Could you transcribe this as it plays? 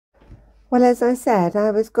Well, as I said, I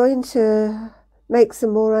was going to make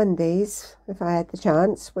some more undies if I had the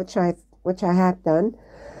chance, which I have done.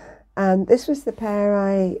 And this was the pair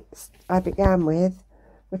I began with,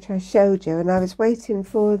 which I showed you, and I was waiting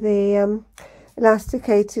for the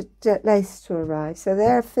elasticated lace to arrive. So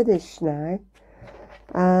they're finished now.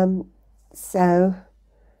 So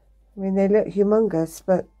I mean, they look humongous,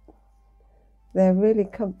 but they're really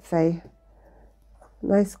comfy.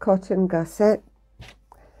 Nice cotton gusset.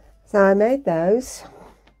 So I made those,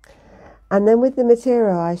 and then with the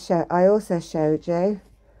material I also showed you,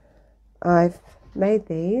 I've made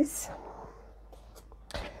these,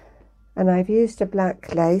 and I've used a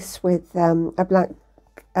black lace with a black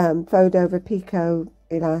fold over picot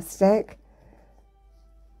elastic.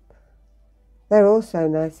 They're also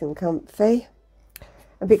nice and comfy,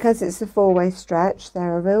 and because it's a four-way stretch,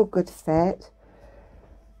 they're a real good fit.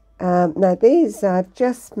 Now these I've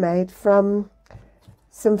just made from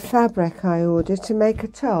some fabric I ordered to make a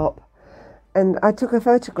top, and I took a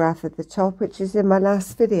photograph of the top, which is in my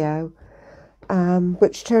last video,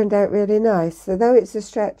 which turned out really nice. So though it's a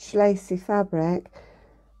stretch lacy fabric,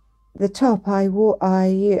 the top I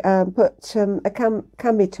put a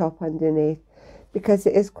cami top underneath because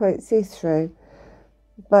it is quite see-through,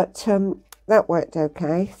 but that worked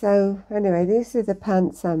okay. So anyway, these are the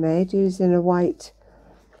pants I made using a white,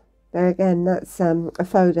 there again, that's a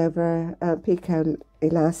fold over a picot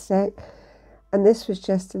elastic, and this was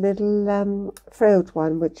just a little frilled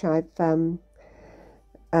one which I've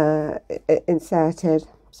inserted.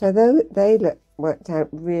 So they worked out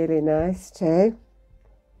really nice too.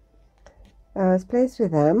 I was pleased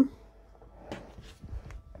with them,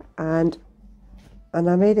 and I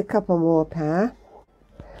made a couple more pair.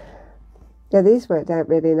 Yeah, these worked out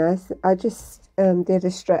really nice. I just did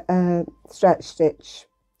a stretch stitch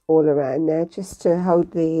all around there just to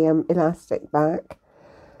hold the elastic back,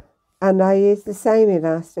 and I used the same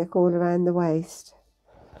elastic all around the waist.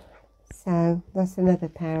 So that's another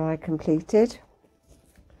pair I completed.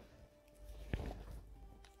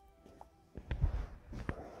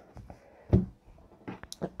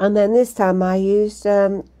 And then this time I used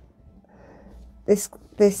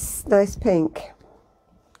this nice pink,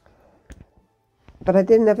 but I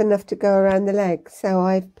didn't have enough to go around the leg, so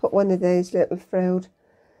I've put one of those little frilled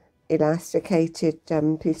elasticated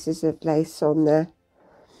pieces of lace on there.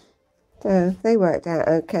 So they worked out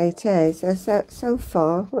okay too. So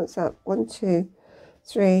far, what's that? 1, 2,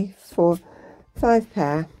 3, 4, 5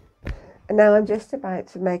 pair. And now I'm just about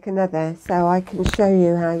to make another, so I can show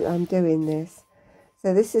you how I'm doing this.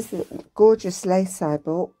 So this is the gorgeous lace I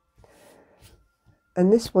bought,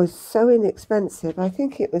 and this was so inexpensive. I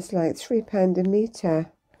think it was like £3 a metre.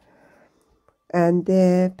 And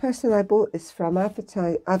the person I bought this from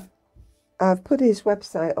I've put his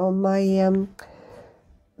website on my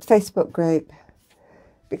Facebook group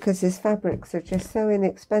because his fabrics are just so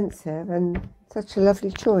inexpensive and such a lovely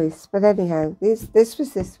choice. But anyhow, this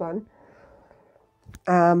was this one,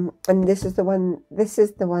 and this is the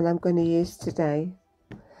one I'm going to use today.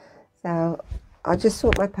 So I'll just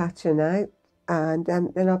sort my pattern out, and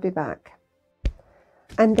then I'll be back.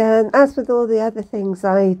 And as with all the other things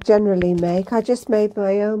I generally make, I just made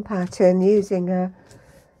my own pattern using a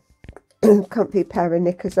comfy pair of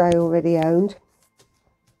knickers I already owned,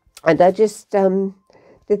 and I just did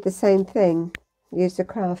the same thing, used a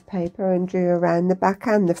craft paper and drew around the back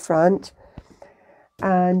and the front.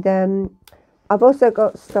 And I've also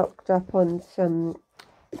got stocked up on some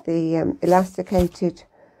the elasticated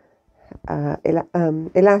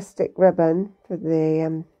elastic ribbon for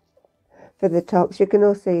the tops. You can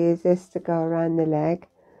also use this to go around the leg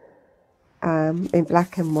in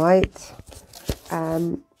black and white.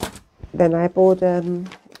 Then I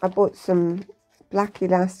bought some black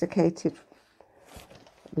elasticated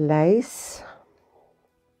lace,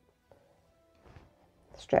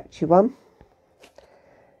 stretchy one,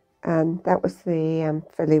 and that was the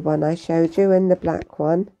frilly one I showed you, and the black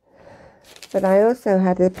one. But I also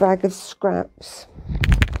had a bag of scraps,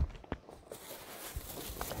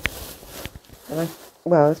 and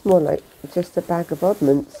well, it's more like just a bag of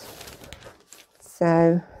oddments.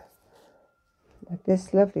 So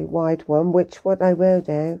this lovely wide one, which what I will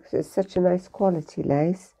do, because it's such a nice quality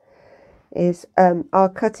lace, is I'll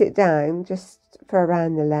cut it down just for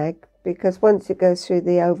around the leg, because once it goes through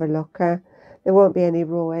the overlocker there won't be any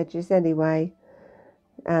raw edges anyway,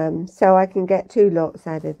 so I can get 2 lots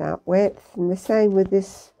out of that width. And the same with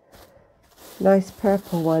this nice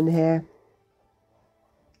purple one here.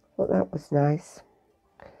 Thought that was nice.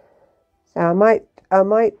 So I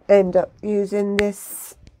might end up using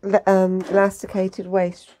this elasticated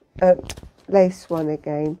lace one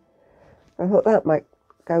again. I thought that might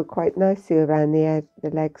go quite nicely around the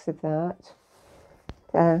legs of that.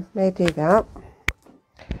 So may do that.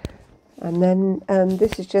 And then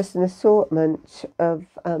this is just an assortment of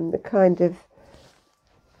the kind of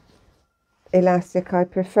elastic I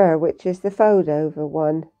prefer, which is the fold over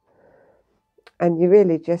one. And you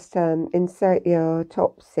really just insert your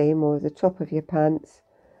top seam or the top of your pants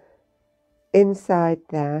inside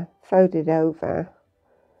there, fold it over.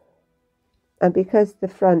 And because the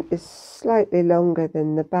front is slightly longer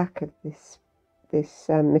than the back of this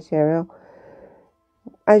material,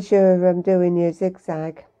 as you're doing your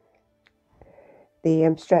zigzag,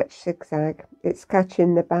 the stretch zigzag, it's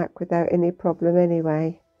catching the back without any problem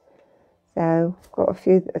anyway. So I've got a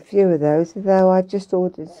few of those, although I've just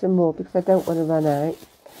ordered some more because I don't want to run out.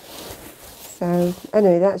 So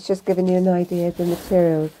anyway, that's just giving you an idea of the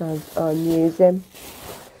materials I'm using.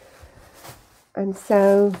 And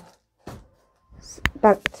so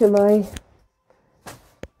back to my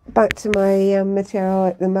material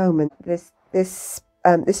at the moment. This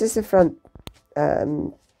is the front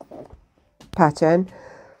pattern.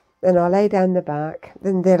 Then I'll lay down the back.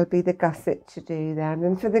 Then there'll be the gusset to do then.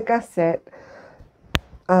 And for the gusset,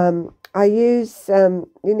 I use you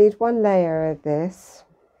need one layer of this,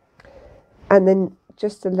 and then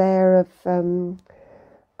just a layer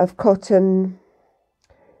of cotton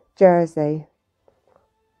jersey.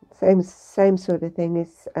 Same sort of thing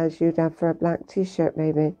as you'd have for a black t-shirt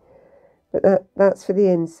maybe, but that's for the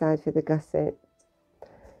inside for the gusset.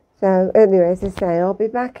 So anyway, as I say, I'll be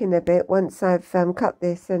back in a bit once I've cut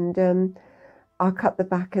this, and I'll cut the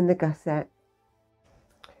back and the gusset.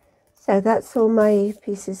 So that's all my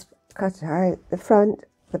pieces cut out: the front,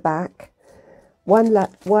 the back,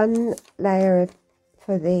 one layer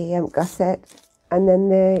for the gusset, and then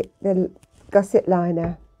the gusset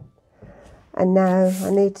liner. And now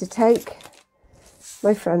I need to take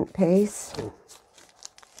my front piece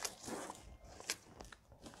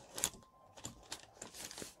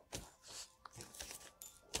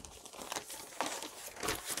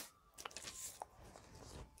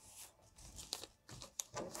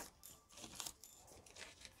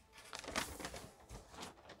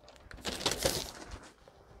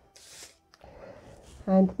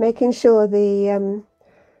and making sure the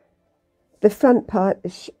front part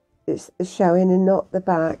is showing and not the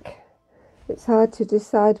back. It's hard to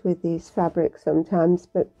decide with these fabrics sometimes,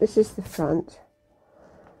 but this is the front.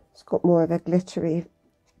 It's got more of a glittery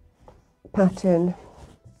pattern.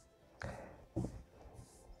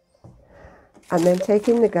 And then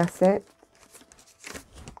taking the gusset,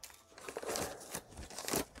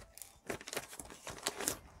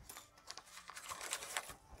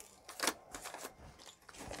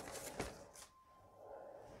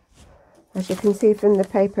 as you can see from the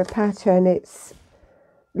paper pattern, it's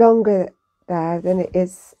longer there than it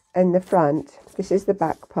is in the front. This is the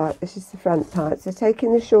back part, this is the front part. So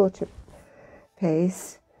taking the shorter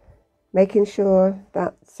piece, making sure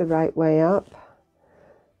that's the right way up,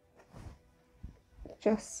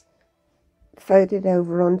 just fold it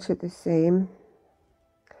over onto the seam.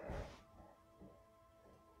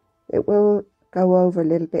 It will go over a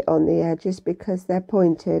little bit on the edges because they're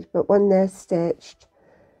pointed, but when they're stitched,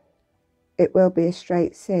 it will be a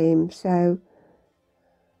straight seam. So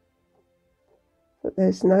put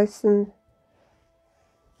those nice and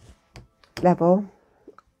level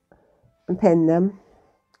and pin them,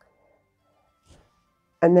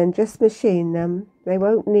 and then just machine them. They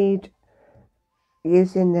won't need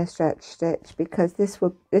using the stretch stitch because this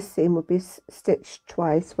seam will be stitched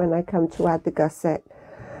twice when I come to add the gusset,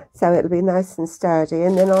 so it'll be nice and sturdy.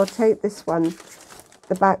 And then I'll take this one,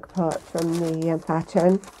 the back part from the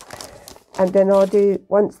pattern, and then I'll do,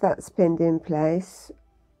 once that's pinned in place,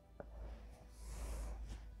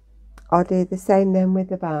 I'll do the same then with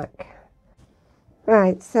the back.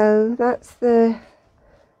 Right, so that's the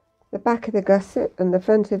back of the gusset and the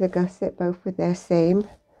front of the gusset, both with their seam.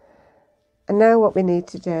 And now what we need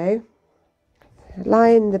to do,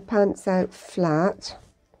 line the pants out flat,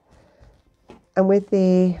 and with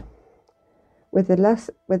the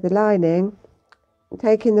lining,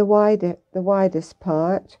 taking the widest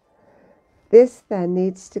part. This then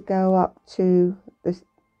needs to go up to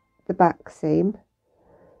the back seam,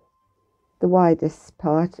 the widest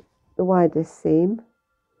part, the widest seam.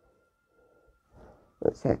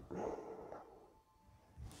 That's it.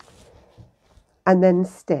 And then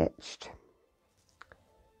stitched.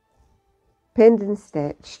 Pinned and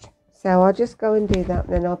stitched. So I'll just go and do that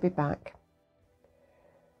and then I'll be back.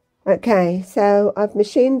 Okay, so I've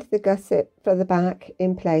machined the gusset for the back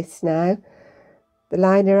in place now, the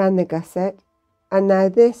liner and the gusset, and now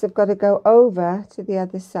this I've got to go over to the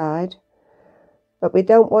other side, but we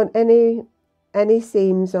don't want any any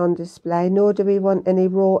seams on display, nor do we want any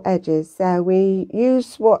raw edges. So we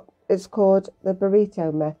use what is called the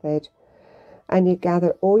burrito method, and you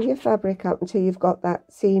gather all your fabric up until you've got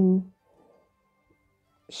that seam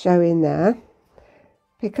showing there.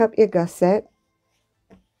 Pick up your gusset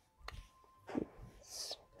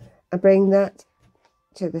and bring that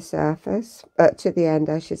to the surface, to the end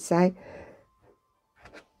I should say.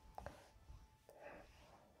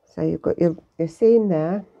 So you've got your seam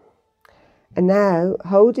there, and now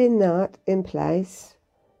holding that in place,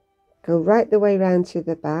 go right the way round to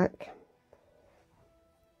the back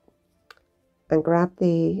and grab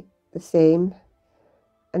the seam,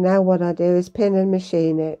 and now what I do is pin and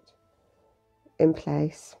machine it in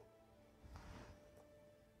place.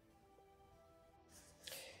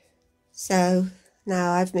 So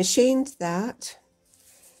now I've machined that,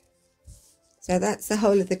 so that's the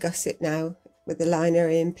whole of the gusset now with the liner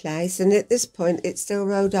in place, and at this point it's still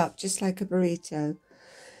rolled up just like a burrito.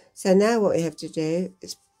 So now what we have to do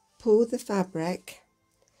is pull the fabric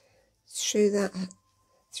through the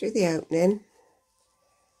opening,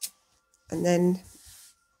 and then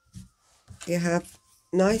you have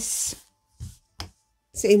nice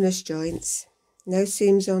seamless joints, no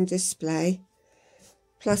seams on display,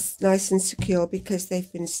 plus nice and secure because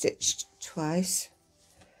they've been stitched twice.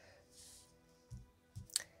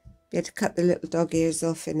 Be able to cut the little dog ears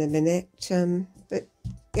off in a minute, but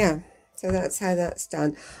yeah, so that's how that's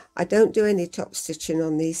done. I don't do any top stitching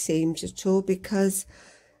on these seams at all because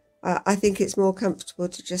I think it's more comfortable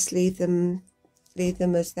to just leave them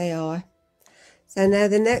as they are. So now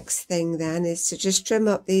the next thing then is to just trim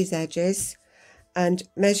up these edges and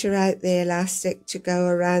measure out the elastic to go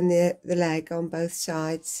around the leg on both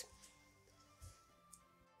sides.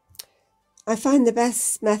 I find the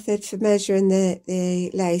best method for measuring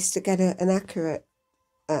the lace to get an accurate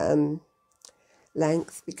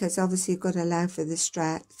length, because obviously you've got to allow for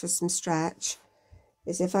some stretch,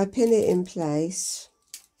 is if I pin it in place,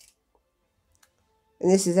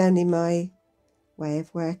 and this is only my way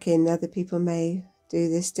of working, other people may do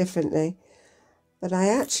this differently, but I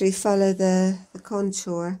actually follow the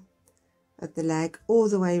contour of the leg all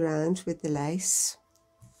the way around with the lace.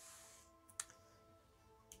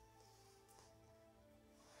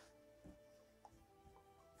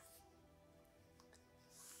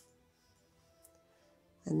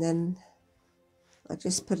 And then I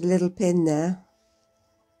just put a little pin there.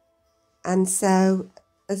 And so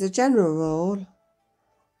as a general rule,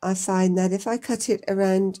 I find that if I cut it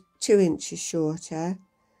around 2 inches shorter,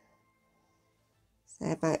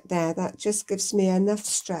 say about there, that just gives me enough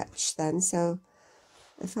stretch then. So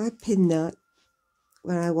if I pin that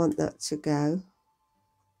where I want that to go,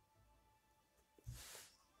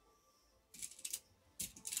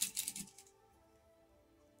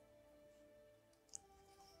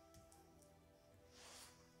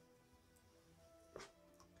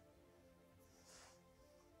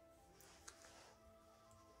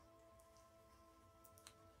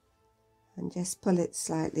 and just pull it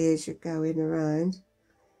slightly as you're going around,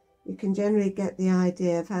 you can generally get the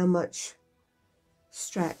idea of how much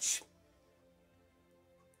stretch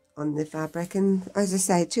on the fabric. And as I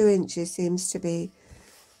say, 2 inches seems to be,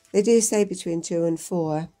 they do say between 2 and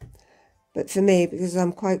 4, but for me, because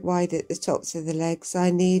I'm quite wide at the tops of the legs, I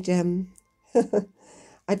need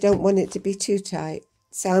I don't want it to be too tight,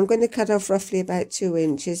 so I'm going to cut off roughly about 2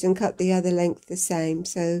 inches and cut the other length the same,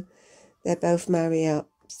 so they both marry up.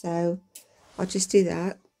 So I'll just do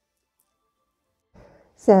that.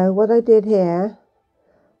 So what I did here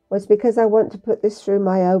was, because I want to put this through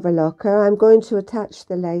my overlocker, I'm going to attach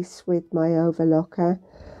the lace with my overlocker,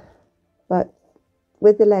 but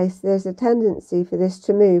with the lace there's a tendency for this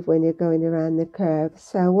to move when you're going around the curve.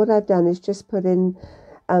 So what I've done is just put in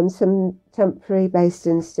some temporary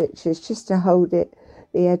basting stitches just to hold the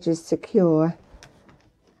edges secure,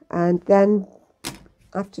 and then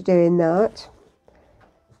after doing that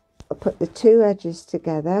I'll put the two edges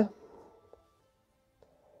together,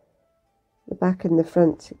 the back and the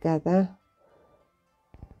front together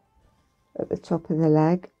at the top of the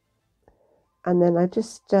leg, and then I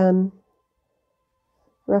just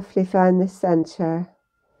roughly find the center,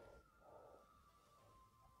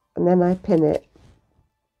 and then I pin it.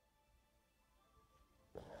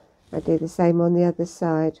 I do the same on the other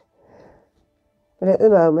side, but at the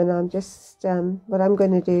moment I'm just what I'm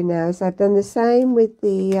going to do now is I've done the same with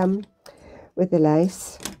the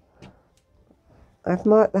lace. I've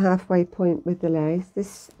marked the halfway point with the lace.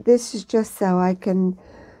 This is just so I can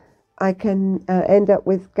end up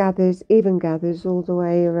with gathers, even gathers all the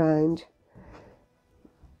way around.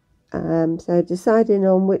 So deciding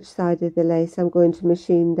on which side of the lace I'm going to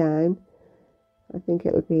machine down, I think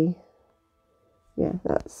it'll be yeah,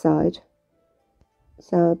 that side.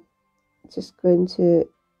 So I'm just going to,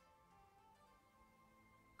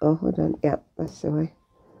 oh, hold on, yeah, that's the way.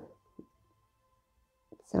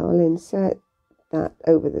 So I'll insert that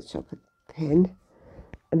over the top of the pin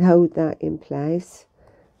and hold that in place.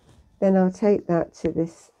 Then I'll take that to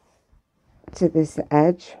this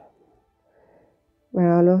edge,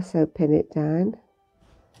 where I'll also pin it down.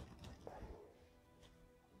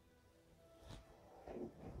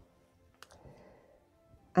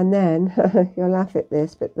 And then, you'll laugh at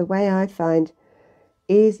this, but the way I find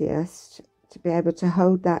easiest to be able to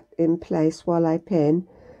hold that in place while I pin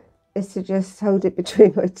is to just hold it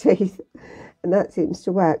between my teeth, and that seems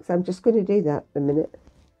to work. So I'm just going to do that in a minute.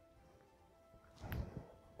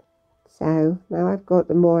 So now I've got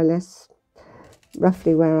them more or less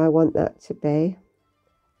roughly where I want that to be.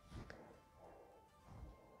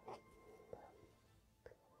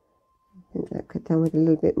 I think that could done with a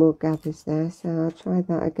little bit more gathers there, so I'll try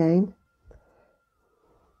that again.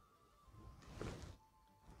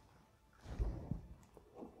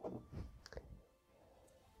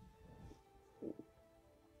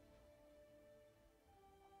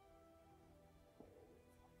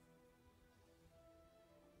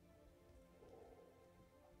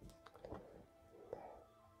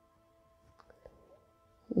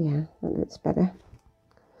 Yeah, that looks better.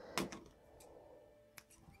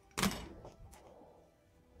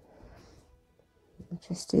 I'll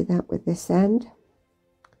just do that with this end.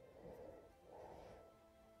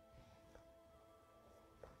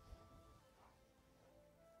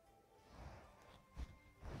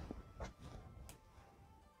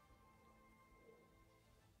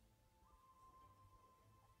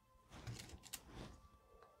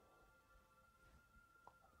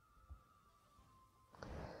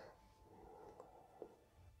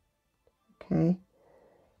 Okay,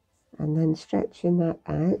 and then stretching that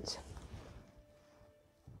out,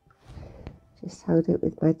 just hold it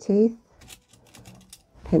with my teeth,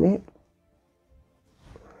 pin it,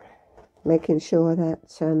 making sure that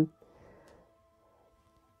I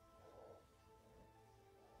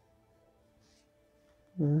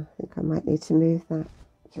think I might need to move that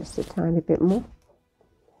just a tiny bit more.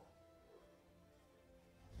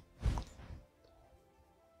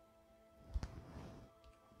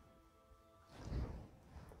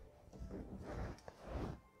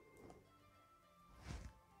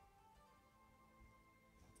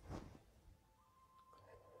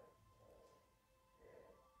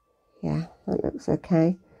 Yeah, that looks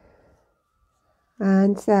okay.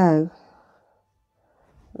 And so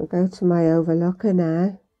I'll go to my overlocker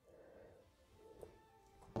now,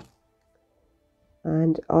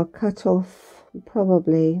 and I'll cut off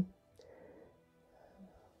probably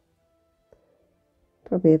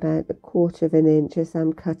about 1/4 of an inch as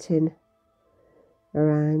I'm cutting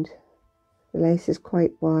around. The lace is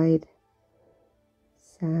quite wide,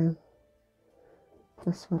 so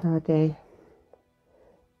that's what I'll do.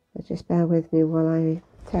 So just bear with me while I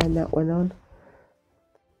turn that one on.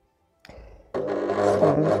 So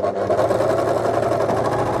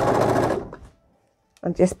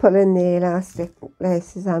I'm just pulling the elastic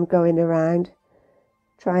lace as I'm going around,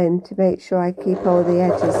 trying to make sure I keep all the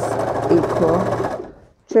edges equal,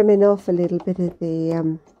 trimming off a little bit of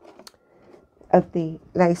the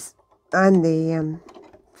lace and the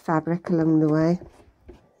fabric along the way.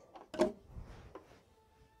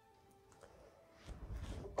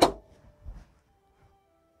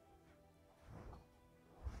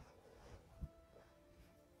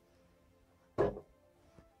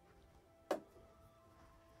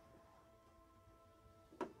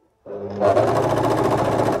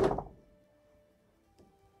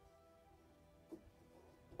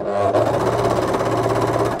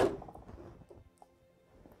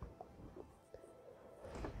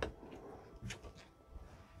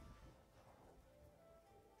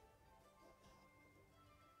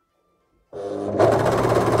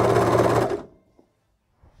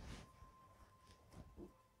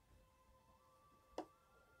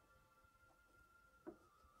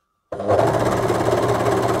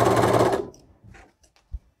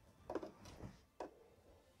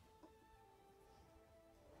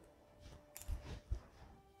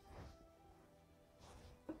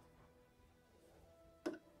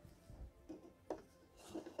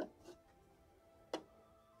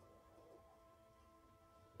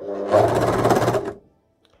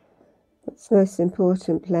 That's the most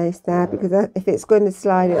important place there, because if it's going to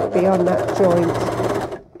slide, it'll be on that joint.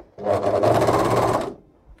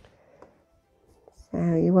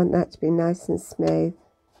 So you want that to be nice and smooth.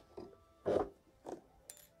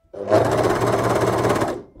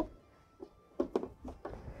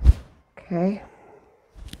 Okay.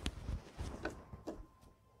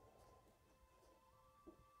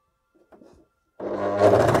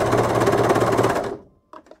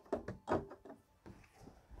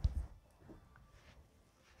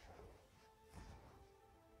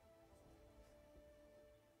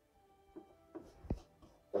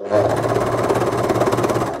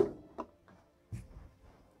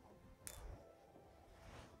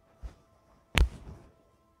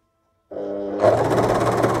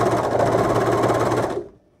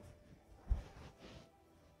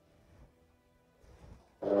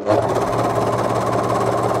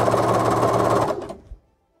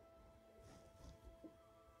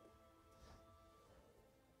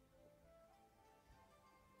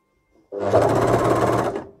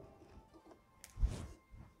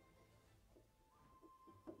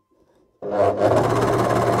 Oops.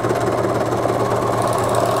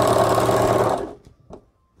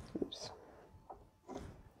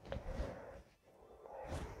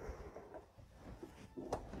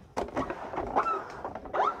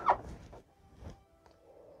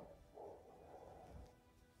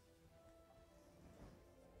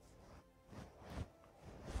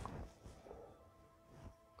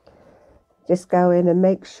 Just go in and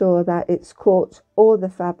make sure that it's caught all the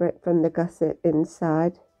fabric from the gusset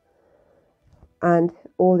inside and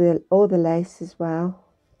all the lace as well,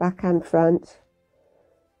 back and front.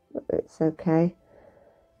 It's okay.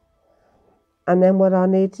 And then what I'll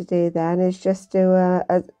need to do then is just do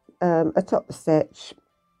a top stitch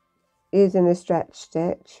using a stretch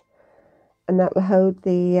stitch, and that will hold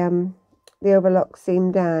the overlock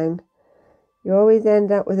seam down. You always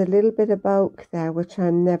end up with a little bit of bulk there, which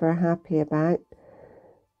I'm never happy about.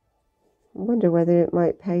 I wonder whether it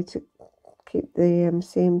might pay to keep the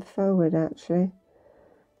seam forward, actually.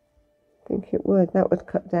 I think it would. That would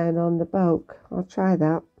cut down on the bulk. I'll try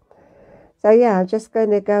that. So yeah, I'm just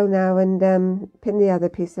going to go now and pin the other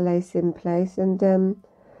piece of lace in place, and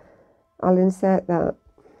I'll insert that.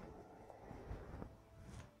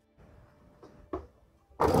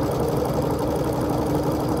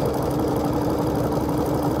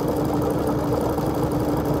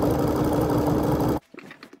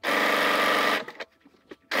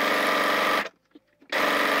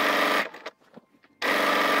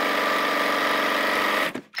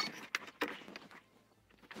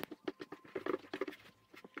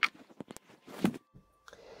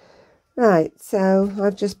 Right, so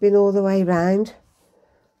I've just been all the way round.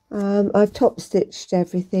 I've top stitched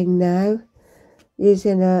everything now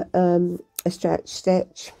using a stretch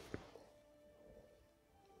stitch,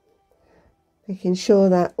 making sure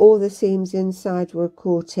that all the seams inside were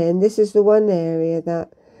caught in. This is the one area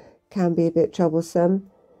that can be a bit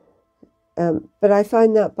troublesome, but I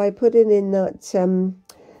find that by putting in that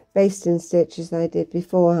basting stitch as I did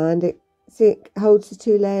beforehand, it holds the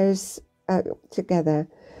two layers together.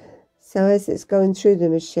 So as it's going through the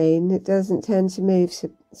machine, it doesn't tend to move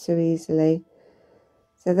so easily.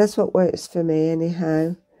 So that's what works for me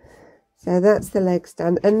anyhow. So that's the legs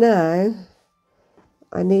done. And now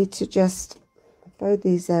I need to just fold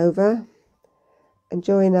these over and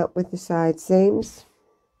join up with the side seams,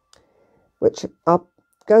 which I'll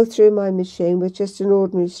go through my machine with just an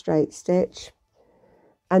ordinary straight stitch.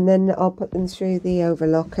 And then I'll put them through the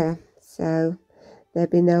overlocker, so there'll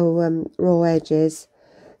be no raw edges.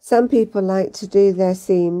 Some people like to do their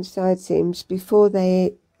seams, side seams, before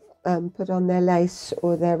they put on their lace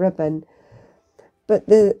or their ribbon.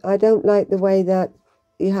 But I don't like the way that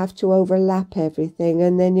you have to overlap everything,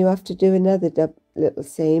 and then you have to do another little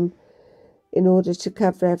seam in order to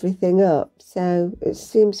cover everything up. So it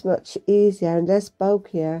seems much easier and less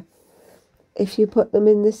bulkier if you put them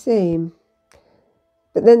in the seam.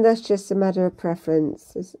 But then that's just a matter of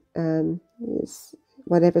preference. It's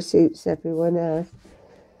whatever suits everyone else.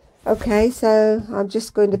 Okay, so I'm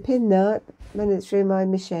just going to pin that when it's through my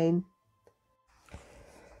machine.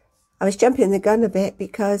 I was jumping the gun a bit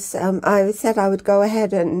because I said I would go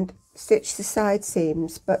ahead and stitch the side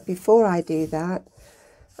seams, but before I do that,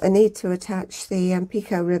 I need to attach the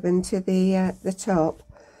picot ribbon to the top.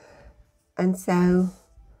 And so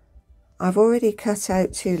I've already cut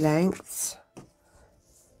out 2 lengths.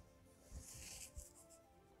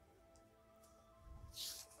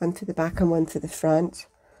 One for the back and one for the front.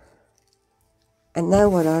 And now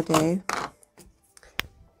what I'll do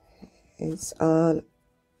is I'll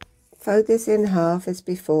fold this in half as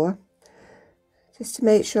before, just to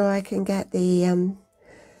make sure I can get the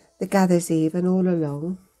gathers even all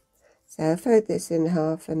along. So fold this in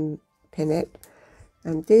half and pin it,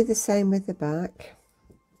 and do the same with the back.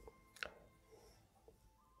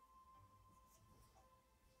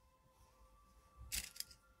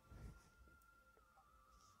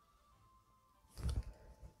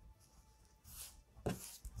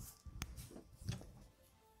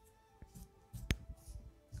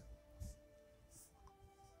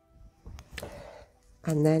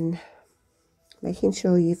 And then making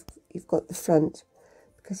sure you've got the front,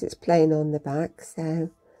 because it's plain on the back, so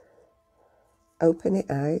open it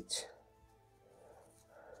out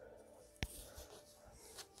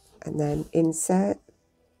and then insert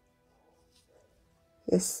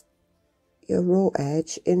your raw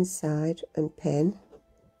edge inside and pin,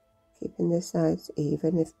 keeping the sides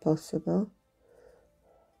even if possible.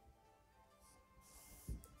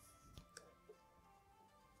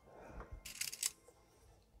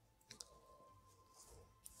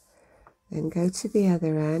 Then go to the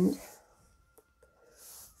other end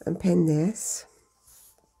and pin this.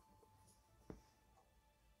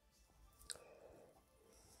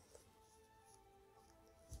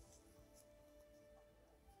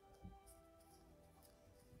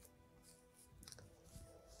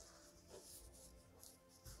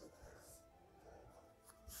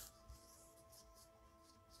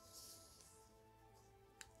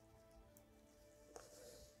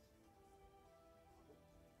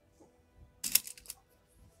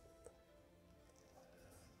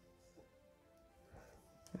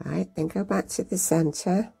 Right, then go back to the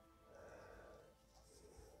centre.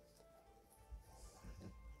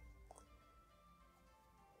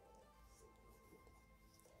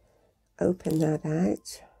 Open that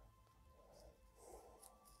out.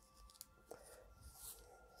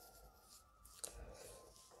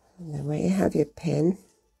 And then where you have your pin,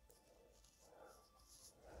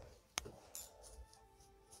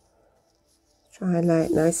 try and lay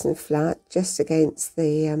it nice and flat, just against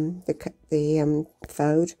the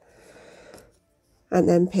fold, and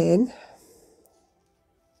then pin.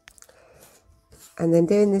 And then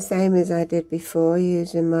doing the same as I did before,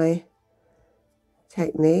 using my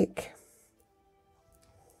technique.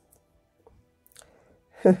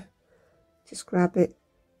 Just grab it,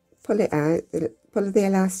 pull it out, pull the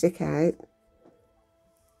elastic out,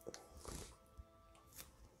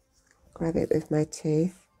 grab it with my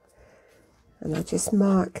teeth, and I just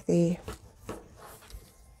mark the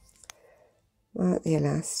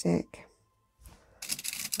elastic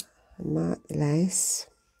and mark the lace.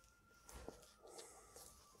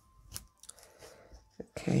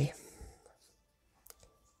 Okay.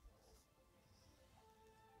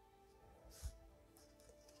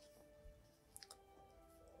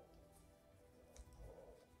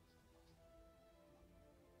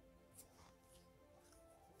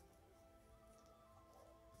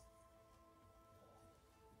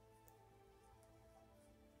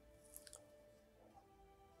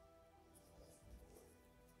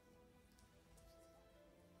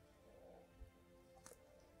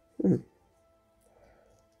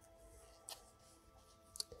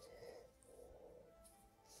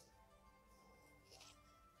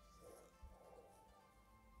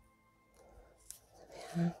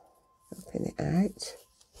 Open it out.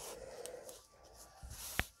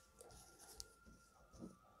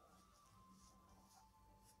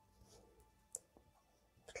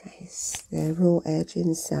 Place the raw edge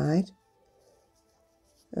inside,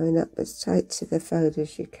 going up as tight to the fold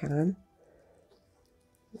as you can,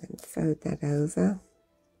 then fold that over,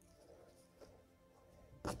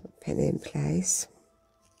 pin in place.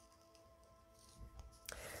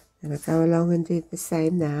 Then I go along and do the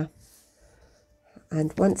same there.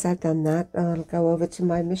 And once I've done that, I'll go over to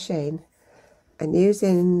my machine, and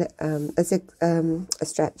using a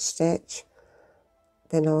stretch stitch,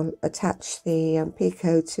 then I'll attach the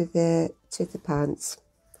picot to the pants.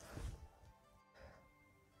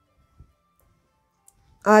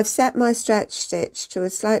 I've set my stretch stitch to a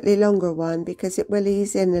slightly longer one because it will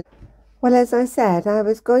ease in. Well, as I said, I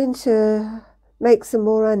was going to make some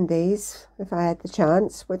more undies if I had the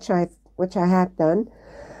chance, which I have done.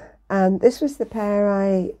 And this was the pair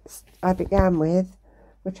I began with,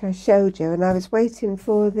 which I showed you, and I was waiting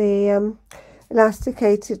for the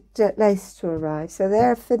elasticated lace to arrive. So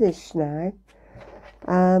they're finished now.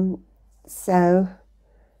 So,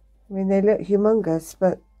 I mean, they look humongous,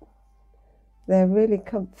 but they're really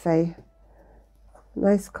comfy.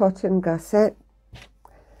 Nice cotton gusset.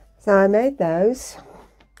 So I made those.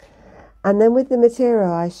 And then with the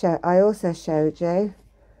material I also showed you,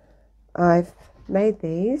 I've made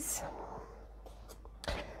these,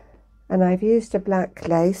 and I've used a black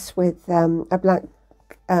lace with a black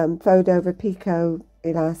fold over picot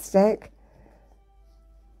elastic.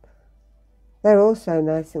 They're also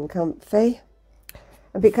nice and comfy,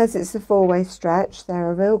 and because it's a four-way stretch,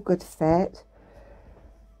 they're a real good fit.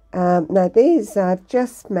 Now these I've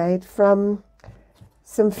just made from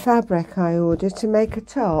some fabric I ordered to make a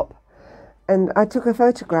top, and I took a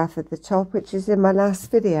photograph of the top, which is in my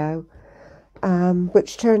last video.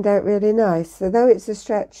 Which turned out really nice. So though it's a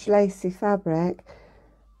stretch lacy fabric,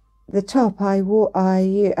 the top I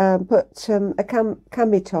put a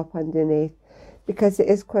cami top underneath because it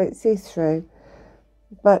is quite see-through,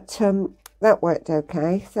 but that worked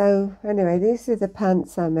okay. So anyway, these are the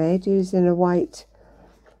pants I made using a white,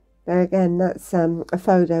 there again that's a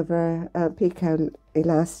fold over a picot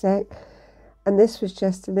elastic, and this was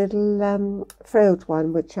just a little frilled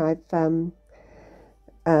one which I've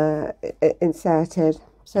inserted.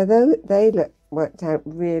 So they worked out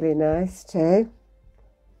really nice too.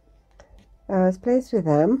 I was pleased with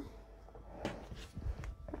them,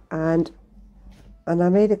 and I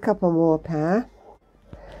made a couple more pair.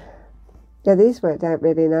 Yeah, these worked out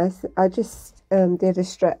really nice. I just did a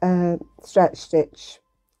stretch stitch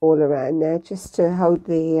all around there just to hold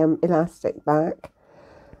the elastic back,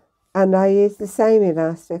 and I used the same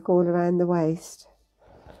elastic all around the waist.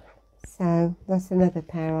 So that's another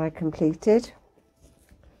pair I completed.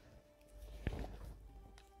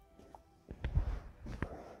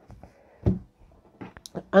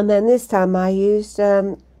 And then this time I used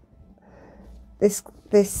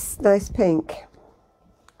this nice pink.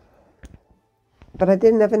 but I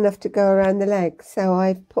didn't have enough to go around the leg, so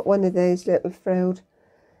I put one of those little frilled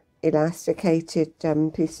elasticated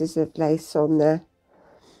pieces of lace on there.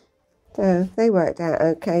 So they worked out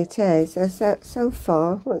okay too. So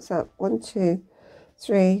far, what's that? 1, 2,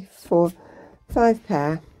 3, 4, 5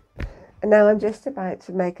 pair. And now I'm just about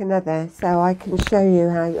to make another, so I can show you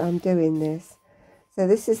how I'm doing this. So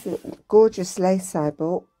this is the gorgeous lace I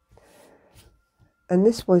bought. And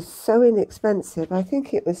this was so inexpensive. I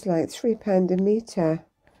think it was like £3 a metre.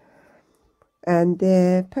 And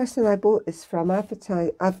the person I bought this from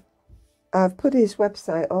advertised. I've put his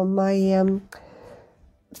website on my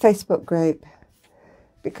Facebook group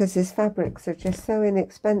because his fabrics are just so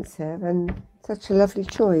inexpensive and such a lovely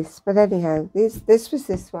choice. But anyhow, this was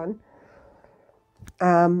this one,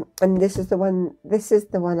 and this is the one. This is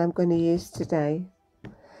the one I'm going to use today.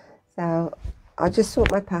 So I'll just sort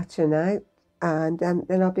my pattern out, and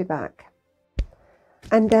then I'll be back.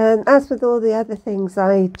 And as with all the other things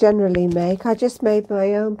I generally make, I just made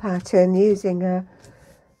my own pattern using a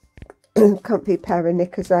comfy pair of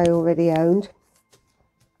knickers I already owned,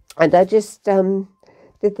 and I just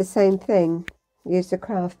did the same thing, used a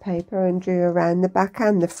craft paper and drew around the back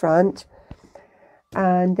and the front.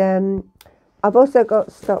 And I've also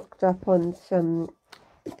got stocked up on some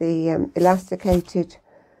the elasticated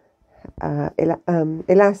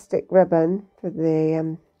elastic ribbon for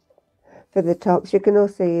the tops. You can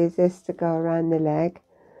also use this to go around the leg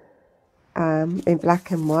in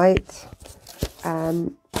black and white.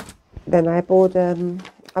 Then I bought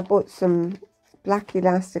some black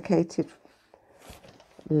elasticated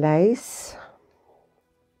lace,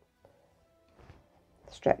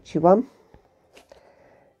 stretchy one,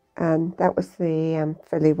 and that was the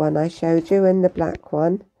frilly one I showed you, and the black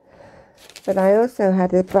one. But I also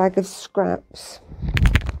had a bag of scraps.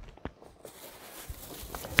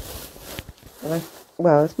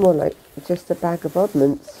 Well, it's more like just a bag of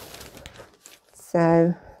oddments.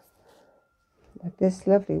 So this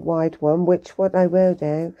lovely wide one, which what I will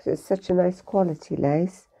do, because it's such a nice quality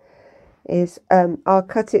lace, is I'll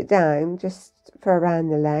cut it down just for around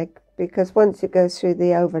the leg, because once it goes through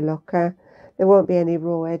the overlocker there won't be any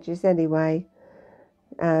raw edges anyway,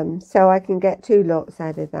 so I can get 2 lots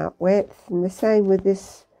out of that width. And the same with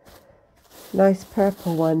this nice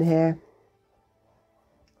purple one here.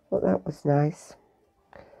 Thought that was nice.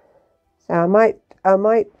 So I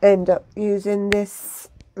might end up using this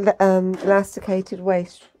elasticated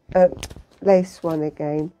lace one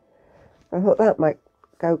again. I thought that might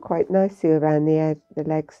go quite nicely around the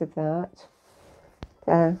legs of that.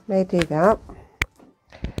 So may do that.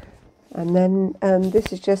 And then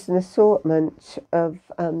this is just an assortment of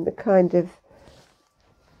the kind of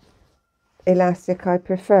elastic I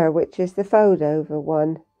prefer, which is the fold over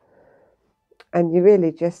one. And you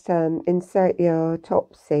really just insert your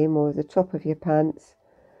top seam, or the top of your pants,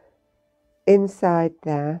 inside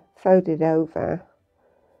there, fold it over.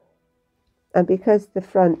 And because the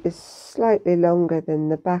front is slightly longer than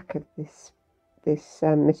the back of this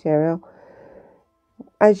material,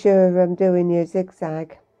 as you're doing your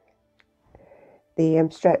zigzag, the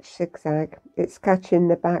stretch zigzag, it's catching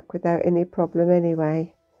the back without any problem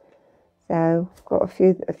anyway. So I've got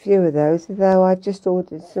a few of those, although I just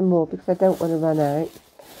ordered some more because I don't want to run out.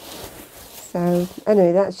 So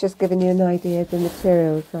anyway, that's just giving you an idea of the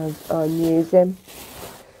materials I'm using.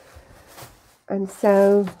 And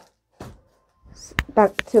so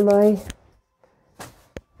back to my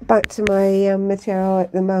material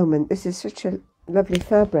at the moment. This is such a lovely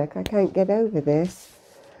fabric. I can't get over this.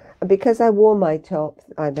 And because I wore my top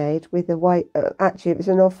I made with a white, actually it was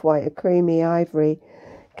an off-white, a creamy ivory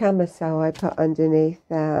camisole I put underneath,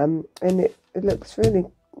 and it looks really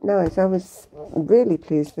nice. I was really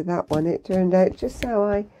pleased with that one. It turned out just how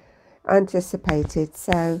I anticipated.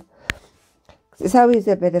 So it's always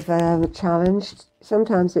a bit of a challenge.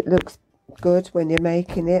 Sometimes it looks good when you're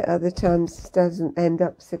making it, other times it doesn't end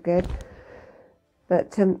up so good.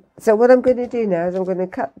 But so what I'm going to do now is I'm going to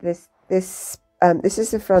cut this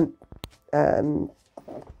is the front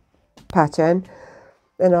pattern.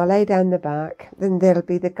 Then I'll lay down the back, then there'll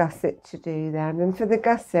be the gusset to do then. And for the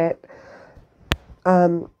gusset,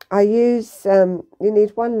 I use, you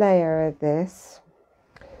need 1 layer of this,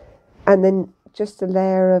 and then just a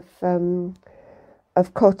layer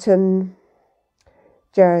of cotton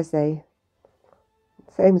jersey.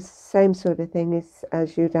 Same sort of thing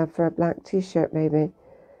as you'd have for a black t-shirt maybe.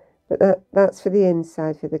 But that's for the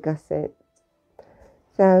inside, for the gusset.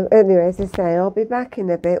 So anyway, as I say, I'll be back in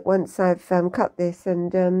a bit once I've cut this,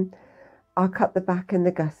 and I'll cut the back and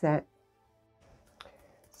the gusset.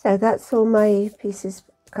 So that's all my pieces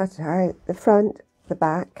cut out, the front, the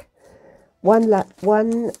back, one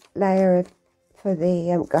layer of for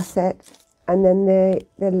the gusset, and then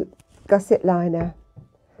the gusset liner.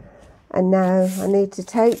 And now I need to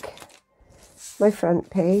take my front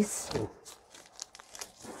piece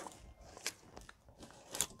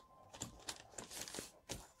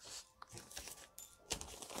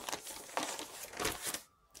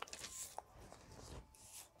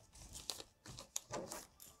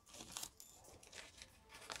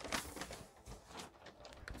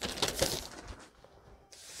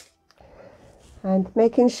and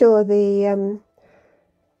making sure the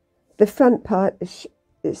front part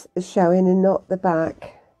is showing and not the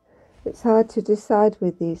back. It's hard to decide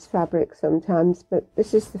with these fabrics sometimes, but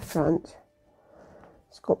this is the front.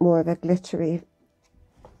 It's got more of a glittery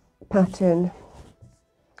pattern.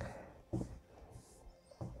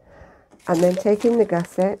 And then taking the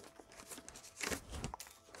gusset,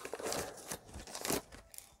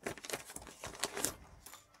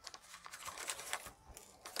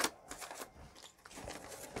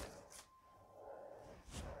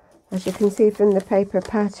 as you can see from the paper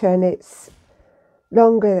pattern, it's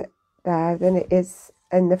longer there than it is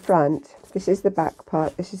in the front. This is the back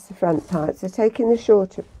part, this is the front part. So taking the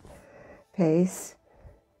shorter piece,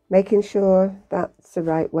 making sure that's the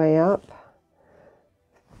right way up,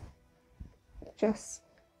 just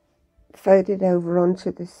fold it over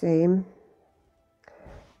onto the seam.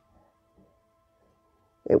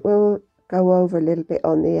 It will go over a little bit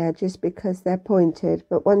on the edges because they're pointed,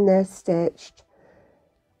 but when they're stitched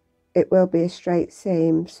it will be a straight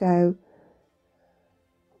seam. So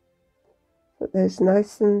put those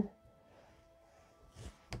nice and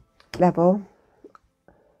level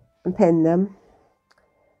and pin them,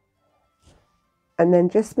 and then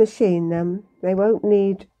just machine them. They won't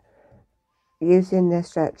need using their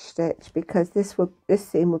stretch stitch because this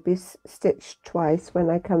seam will be stitched twice when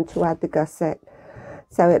I come to add the gusset,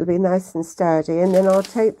 so it'll be nice and sturdy. And then I'll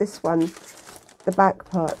take this one, the back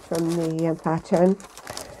part from the pattern,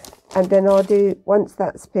 and then I'll do, once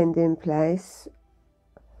that's pinned in place,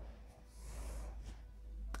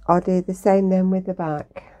 I'll do the same then with the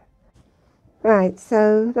back. Right,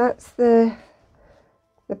 so that's the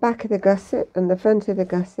back of the gusset and the front of the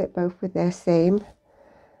gusset, both with their seam.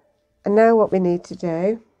 And now what we need to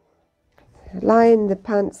do, line the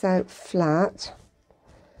pants out flat,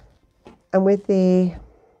 and with the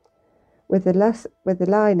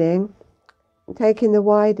lining, taking the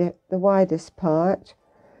widest part,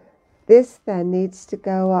 this then needs to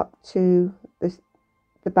go up to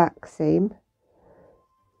the back seam,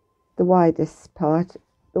 the widest part,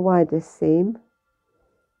 the widest seam.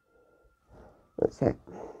 That's it.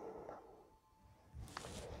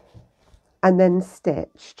 And then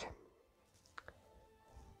stitched,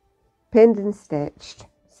 pinned and stitched.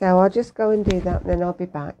 So I'll just go and do that and then I'll be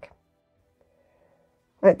back.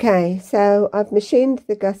 Okay, so I've machined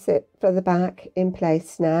the gusset for the back in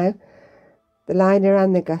place now, the liner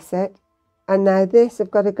and the gusset, and now this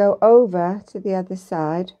I've got to go over to the other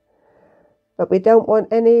side, but we don't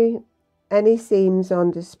want any seams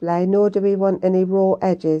on display, nor do we want any raw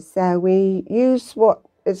edges. So we use what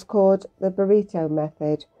is called the burrito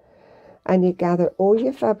method, and you gather all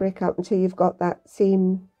your fabric up until you've got that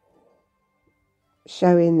seam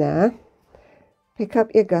showing there. Pick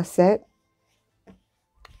up your gusset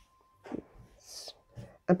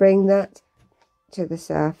and bring that to the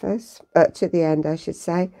surface, to the end I should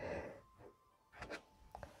say.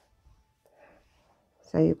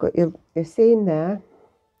 So you've got your seam there,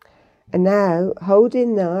 and now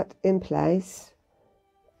holding that in place,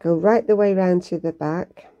 go right the way round to the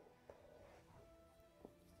back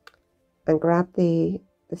and grab the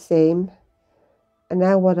seam, and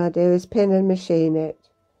now what I do is pin and machine it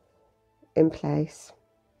in place.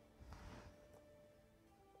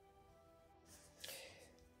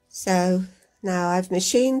 So now I've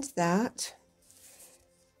machined that,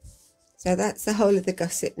 so that's the whole of the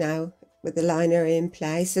gusset now with the liner in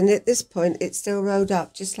place, and at this point it's still rolled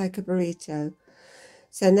up just like a burrito.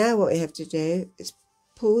 So now what we have to do is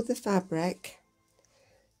pull the fabric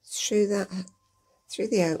through the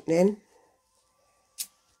opening,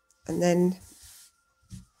 and then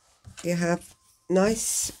you have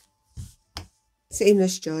nice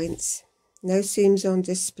seamless joints, no seams on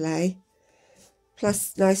display,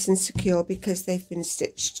 plus nice and secure because they've been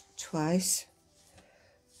stitched twice.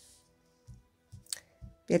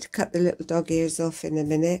 Be able to cut the little dog ears off in a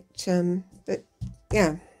minute, but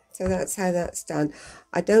yeah, so that's how that's done.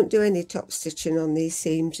 I don't do any top stitching on these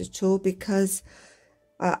seams at all because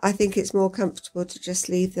I think it's more comfortable to just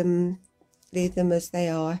leave them as they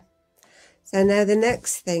are. So now the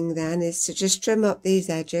next thing then is to just trim up these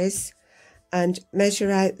edges and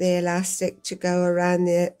measure out the elastic to go around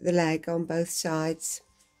the leg on both sides.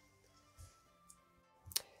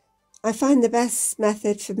 I find the best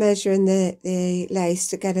method for measuring the lace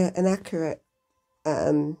to get an accurate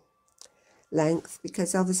length,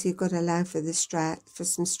 because obviously you've got to allow for the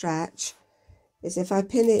some stretch, is if I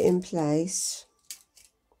pin it in place,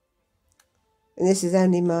 and this is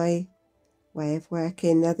only my way of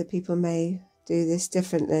working, other people may do this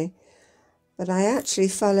differently, but I actually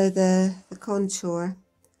follow the contour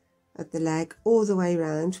of the leg all the way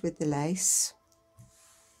around with the lace.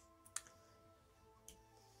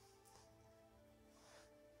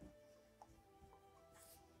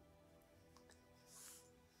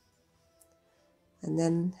 And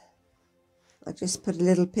then I just put a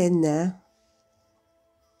little pin there.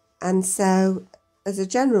 And so, as a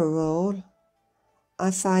general rule,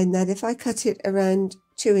 I find that if I cut it around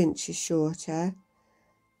 2 inches shorter,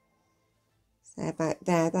 say about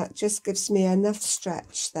there, that just gives me enough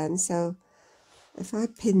stretch then. So if I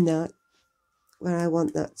pin that where I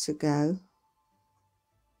want that to go,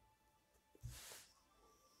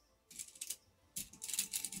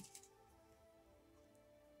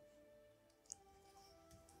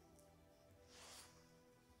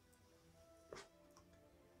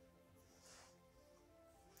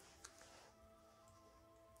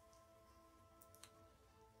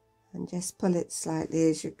 and just pull it slightly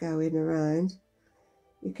as you're going around,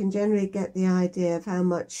 you can generally get the idea of how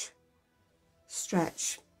much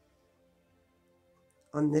stretch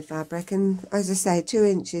on the fabric. And as I say, 2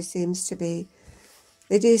 inches seems to be,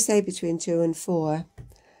 they do say between 2 and 4,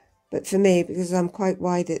 but for me, because I'm quite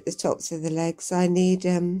wide at the tops of the legs, I need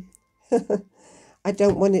I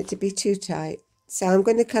don't want it to be too tight, so I'm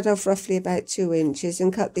going to cut off roughly about 2 inches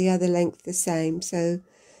and cut the other length the same, so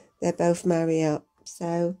they both marry up.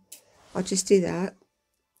 So I'll just do that.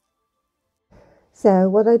 So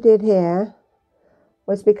what I did here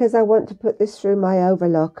was, because I want to put this through my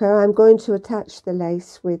overlocker, I'm going to attach the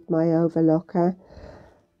lace with my overlocker,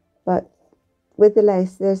 but with the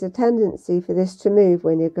lace there's a tendency for this to move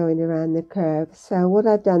when you're going around the curve. So what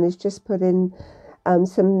I've done is just put in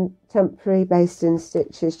some temporary basting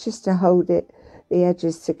stitches just to hold the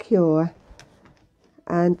edges secure,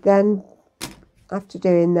 and then after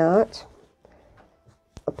doing that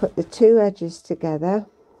I'll put the two edges together,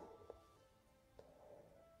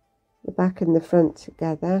 the back and the front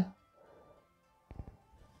together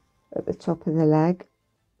at the top of the leg,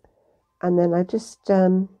 and then I just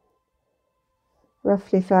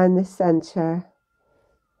roughly find the center,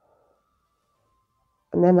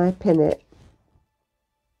 and then I pin it.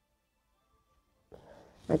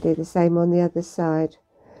 I do the same on the other side,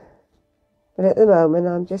 but at the moment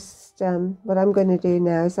I'm just what I'm going to do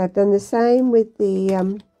now is, I've done the same with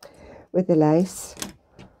the lace.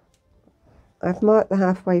 I've marked the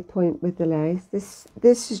halfway point with the lace.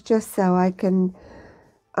 This is just so I can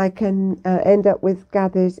end up with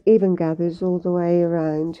gathers, even gathers all the way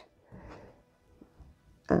around.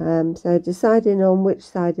 So deciding on which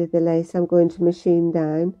side of the lace I'm going to machine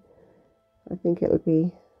down, I think it'll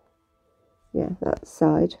be, yeah, that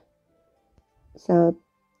side. So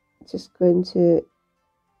I'm just going to,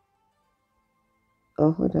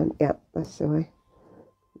 oh, hold on, yeah, that's the way.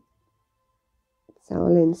 So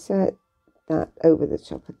I'll insert that over the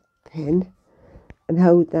top of the pin and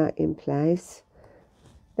hold that in place.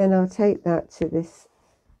 Then I'll take that to this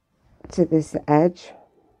edge,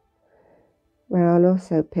 where I'll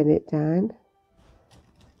also pin it down.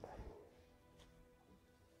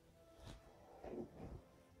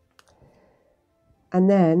 And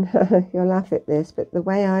then, you'll laugh at this, but the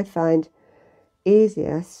way I find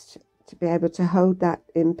easiest to be able to hold that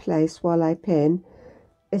in place while I pin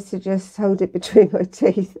is to just hold it between my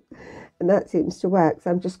teeth, and that seems to work. So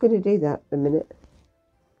I'm just going to do that in a minute.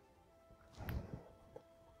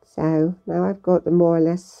 So now I've got them more or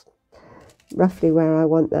less roughly where I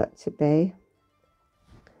want that to be.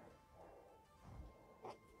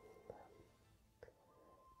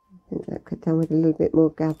 I think that could done with a little bit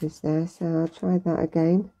more gathers there, so I'll try that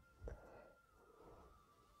again.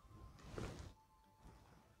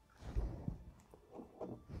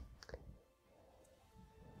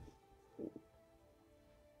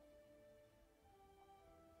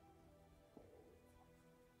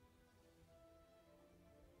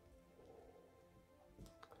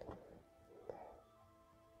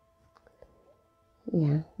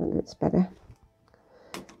 Yeah, that looks better.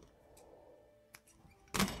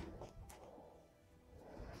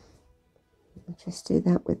 I'll just do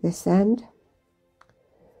that with this end.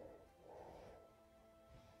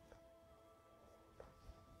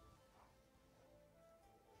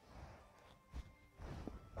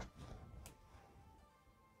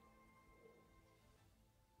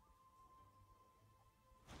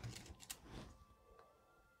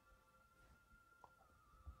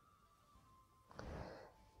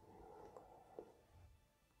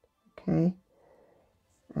 okay,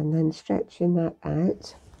 and then stretching that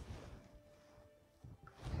out.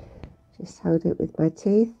 Just hold it with my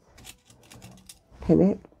teeth, pin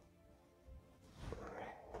it,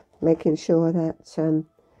 making sure that I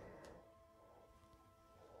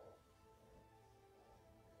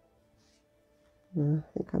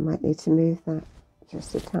think I might need to move that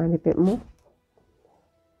just a tiny bit more.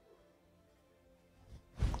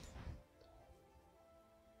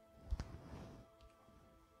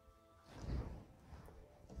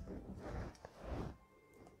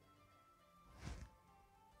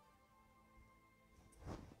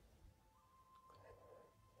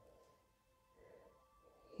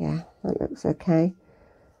 Yeah, that looks okay.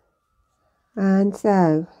 And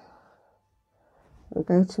so I'll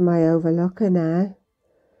go to my overlocker now,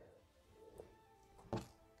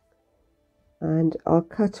 and I'll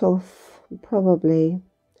cut off probably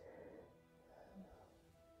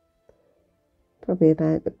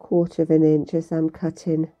about 1/4 of an inch as I'm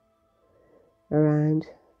cutting around.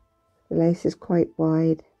 The lace is quite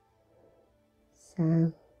wide,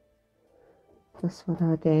 so that's what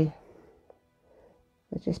I'll do.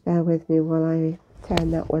 So just bear with me while I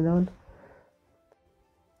turn that one on.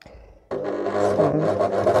 So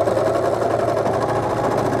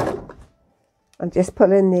I'm just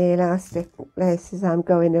pulling the elastic lace as I'm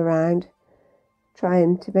going around,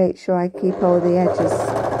 trying to make sure I keep all the edges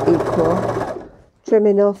equal,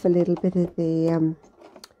 trimming off a little bit of the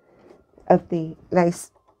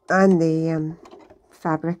lace and the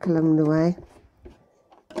fabric along the way.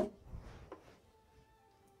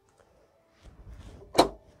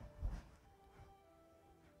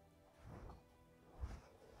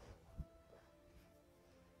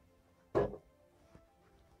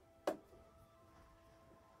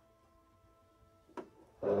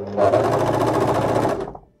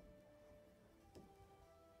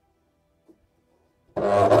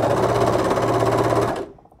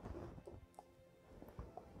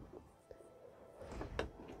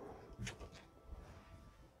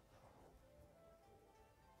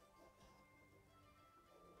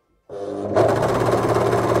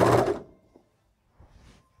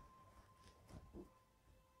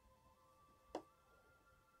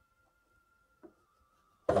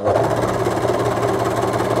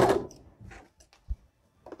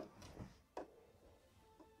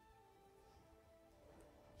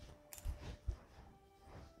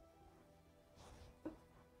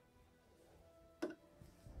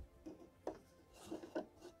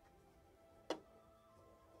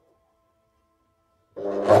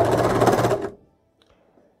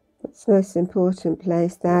 It's the most important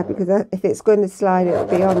place there, because if it's going to slide, it'll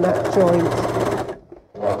be on that joint.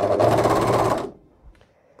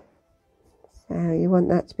 So you want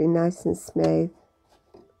that to be nice and smooth.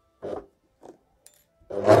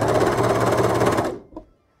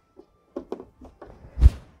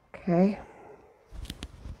 Okay.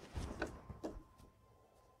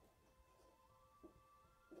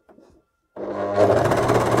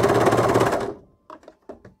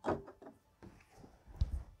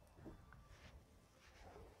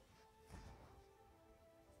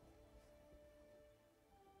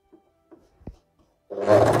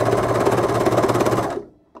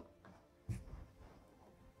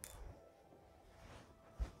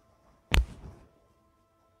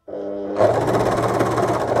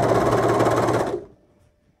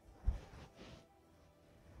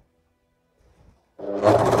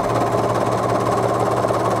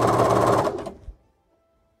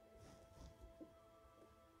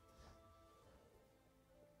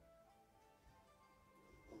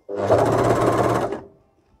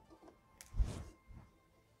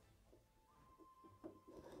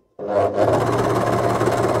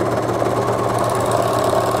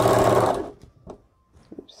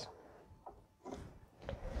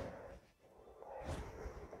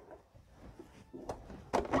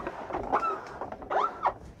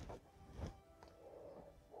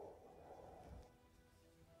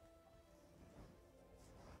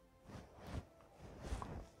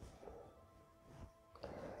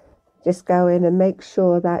 Just go in and make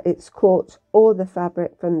sure that it's caught all the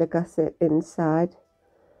fabric from the gusset inside,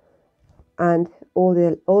 and all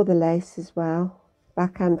the lace as well,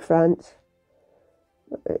 back and front.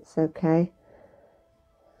 It's okay.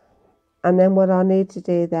 And then what I'll need to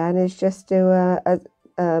do then is just do a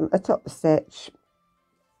top stitch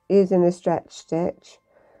using a stretch stitch,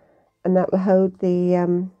 and that will hold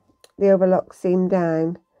the overlock seam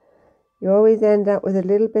down. You always end up with a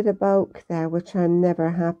little bit of bulk there, which I'm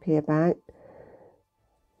never happy about.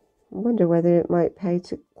 I wonder whether it might pay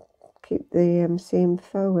to keep the seam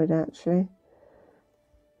forward, actually.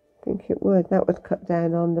 I think it would. That would cut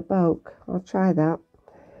down on the bulk. I'll try that.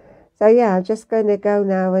 So yeah, I'm just going to go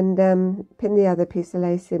now and pin the other piece of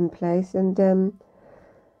lace in place, and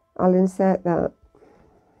I'll insert that.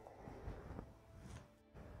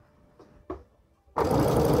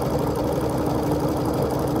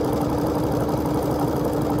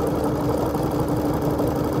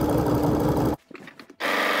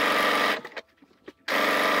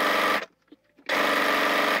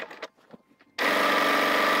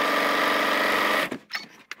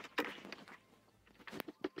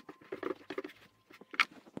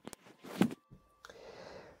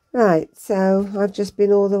 Right, so I've just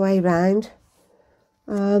been all the way round.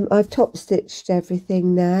 I've top stitched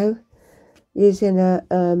everything now using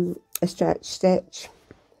a stretch stitch,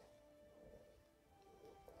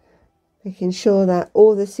 making sure that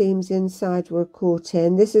all the seams inside were caught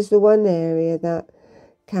in. This is the one area that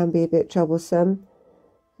can be a bit troublesome,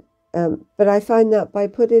 but I find that by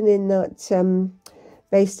putting in that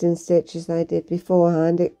basting stitch as I did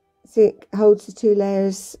beforehand, it holds the two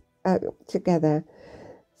layers together.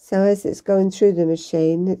 So as it's going through the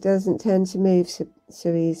machine, it doesn't tend to move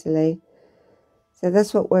so easily. So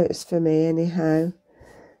that's what works for me anyhow.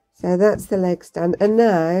 So that's the legs done. And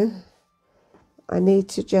now I need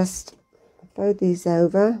to just fold these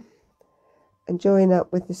over and join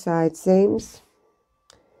up with the side seams,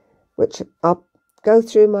 which I'll go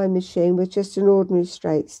through my machine with just an ordinary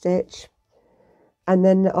straight stitch. And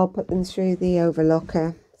then I'll put them through the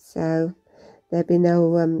overlocker, so there'll be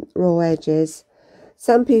no raw edges.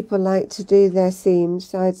 Some people like to do their seams,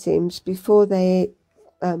 side seams, before they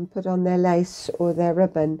put on their lace or their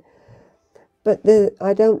ribbon. But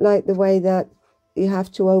I don't like the way that you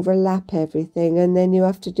have to overlap everything, and then you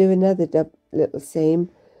have to do another little seam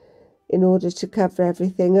in order to cover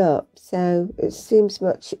everything up. So it seems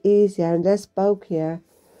much easier and less bulkier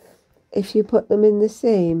if you put them in the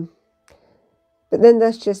seam. But then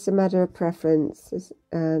that's just a matter of preference.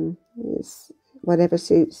 It's whatever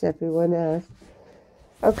suits everyone else.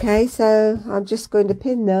 Okay, so I'm just going to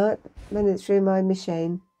pin that, run it through my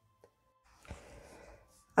machine.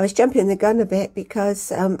 I was jumping the gun a bit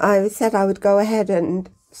because I said I would go ahead and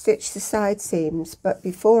stitch the side seams, but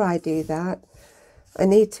before I do that, I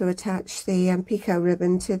need to attach the picot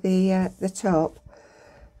ribbon to the top.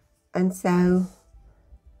 And so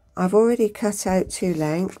I've already cut out 2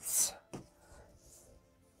 lengths.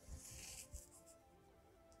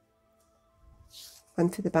 One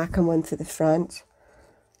for the back and one for the front.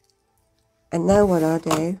 And now what I'll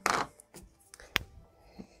do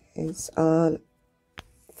is I'll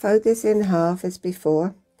fold this in half as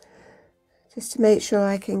before, just to make sure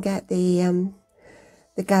I can get the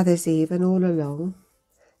gathers even all along.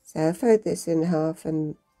 So I'll fold this in half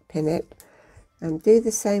and pin it, and do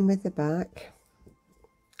the same with the back.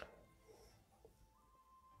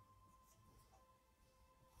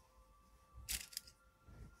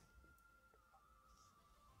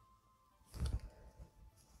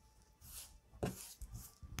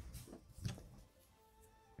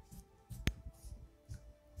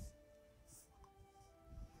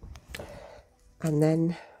 And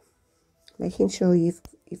then making sure you've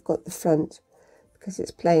got the front, because it's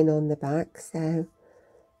plain on the back, so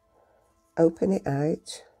open it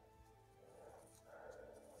out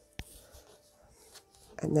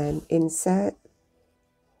and then insert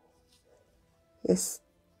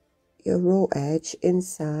your raw edge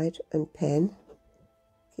inside and pin,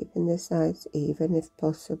 keeping the sides even if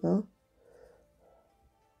possible.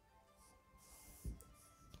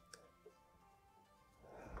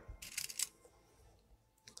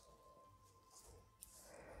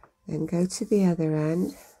 Then go to the other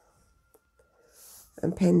end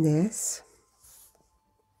and pin this.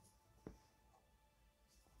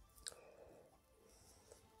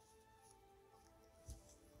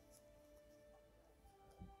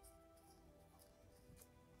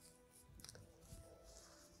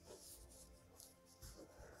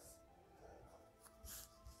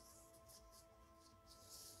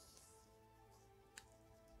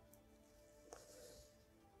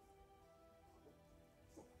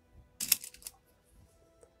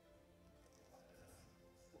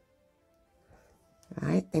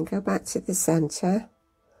 Right, then go back to the center.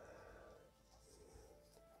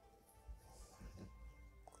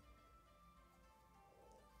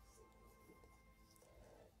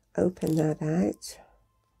 Open that out.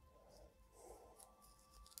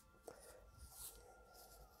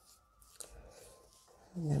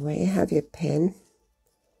 And then where you have your pin,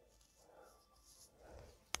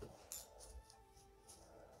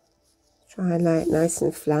 try and lay it nice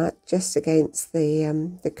and flat, just against the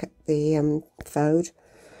fold,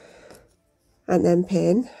 and then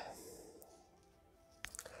pin.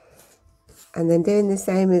 And then doing the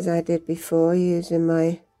same as I did before, using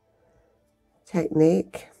my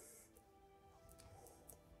technique.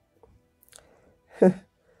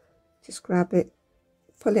 Just grab it,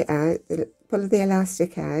 pull it out, pull the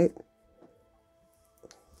elastic out,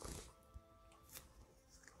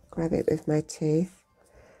 grab it with my teeth,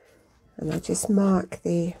 and I just mark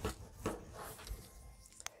the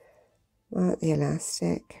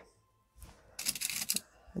elastic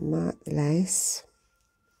and mark the lace.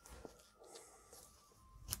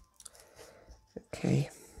 Okay.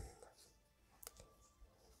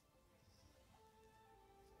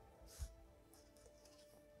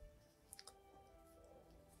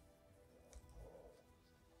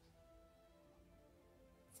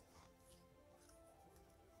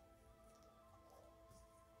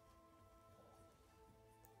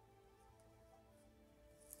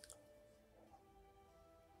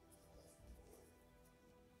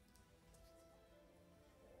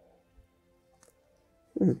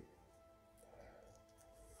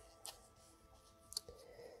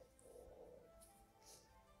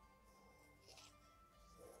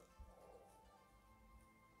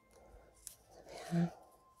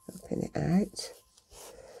 Open it out.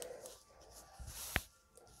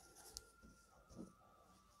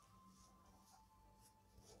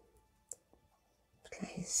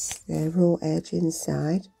 Place the raw edge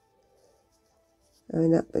inside,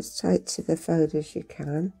 going up as tight to the fold as you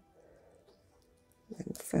can,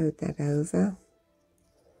 then fold that over,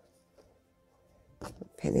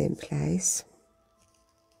 pin it in place.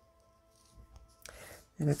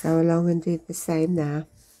 Then I go along and do the same now.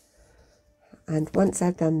 And once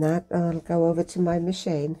I've done that, I'll go over to my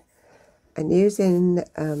machine and using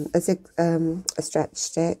as a stretch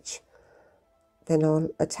stitch, then I'll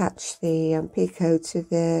attach the picot to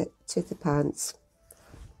the pants.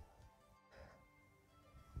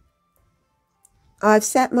 I've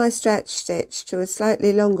set my stretch stitch to a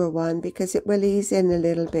slightly longer one because it will ease in a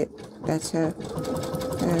little bit better.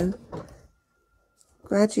 So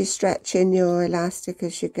gradually stretch in your elastic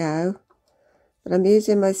as you go. But I'm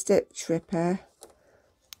using my stitch ripper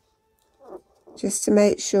just to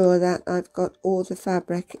make sure that I've got all the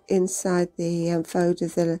fabric inside the fold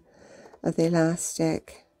of the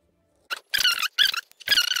elastic.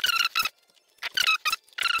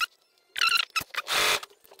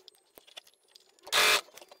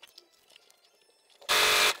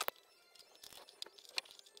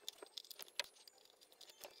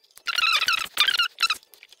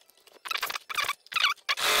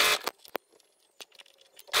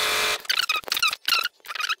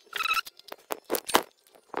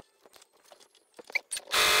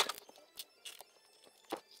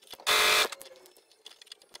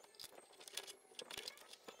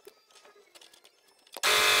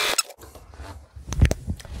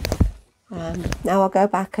 Now I'll go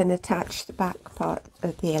back and attach the back part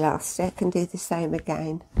of the elastic and do the same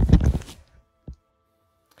again.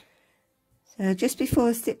 So just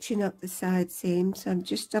before stitching up the side seams, I'm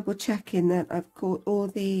just double checking that I've caught all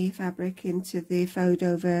the fabric into the fold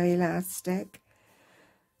over elastic,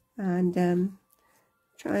 and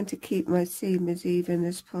trying to keep my seam as even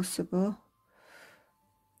as possible.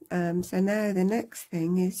 So now the next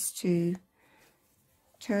thing is to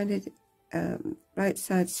turn it right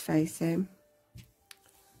sides facing.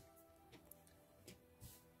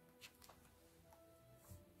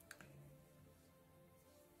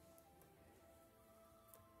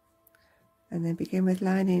 And then begin with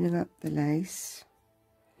lining up the lace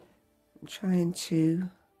and trying to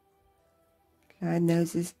line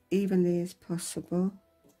those as evenly as possible.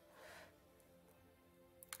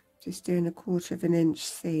 Just doing 1/4 inch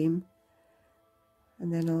seam,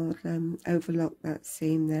 and then I'll overlock that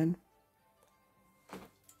seam then.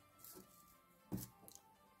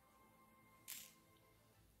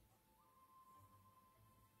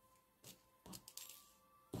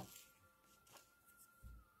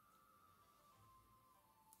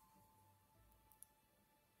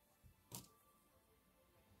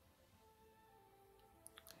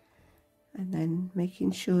 And then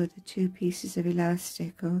making sure the two pieces of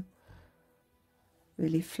elastic are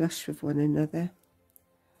really flush with one another.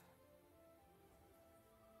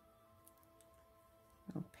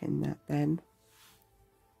 I'll pin that then.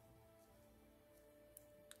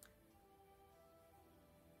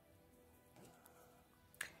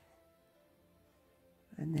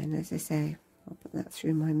 And then, as I say, I'll put that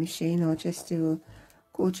through my machine. I'll just do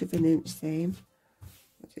 1/4 inch seam.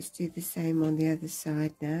 I'll just do the same on the other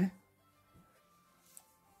side now.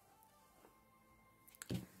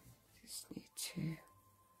 Just need to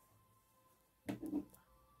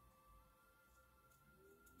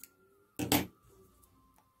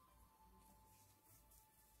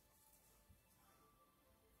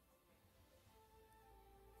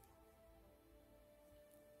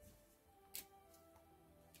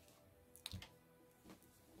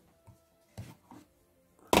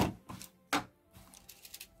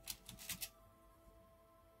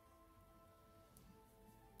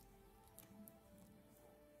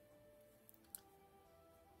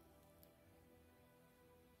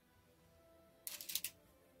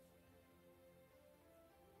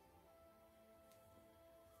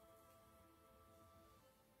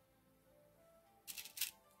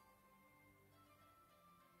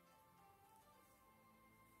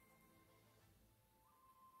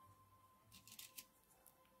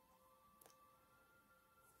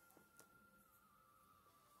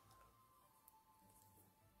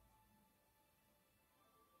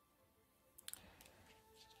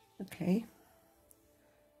Okay.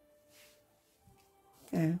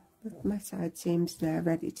 There, my side seam's now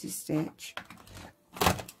ready to stitch.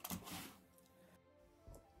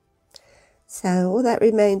 So all that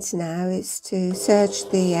remains now is to serge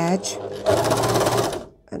the edge,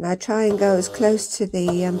 and I try and go as close to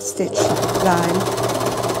the stitch line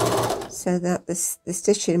so that the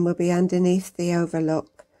stitching will be underneath the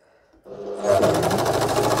overlock. So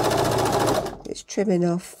it's trimming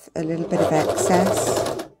off a little bit of excess.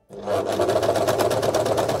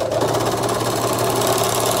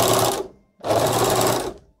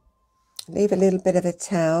 Leave a little bit of a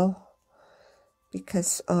tail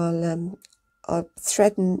because I'll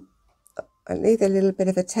leave a little bit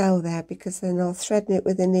of a tail there because then I'll threaden it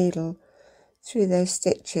with a needle through those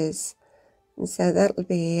stitches, and so that'll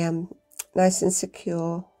be nice and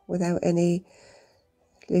secure without any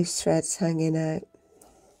loose threads hanging out.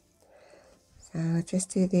 So I'll just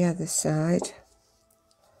do the other side.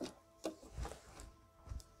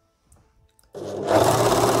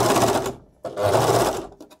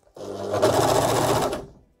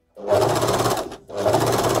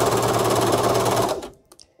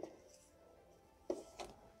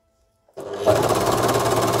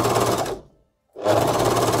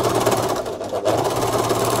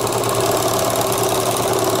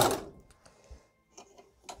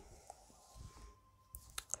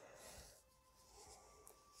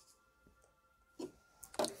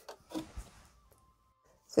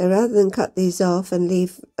 So rather than cut these off and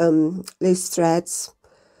leave loose threads,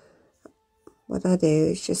 what I do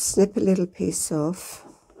is just snip a little piece off.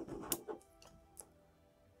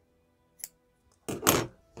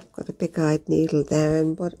 Got a big eyed needle there,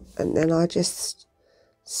 and then I just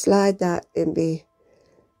slide that in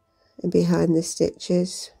behind the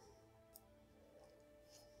stitches.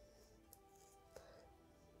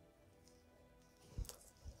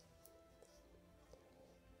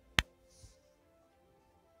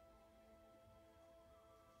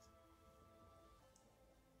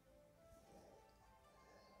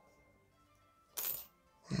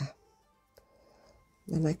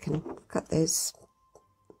 Then I can cut those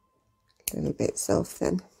little bits off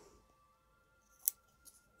then.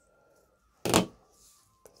 So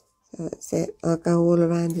that's it. I'll go all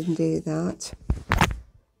around and do that.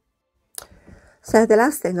 So the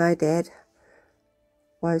last thing I did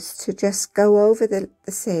was to just go over the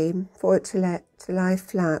seam for it to lie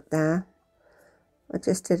flat there. I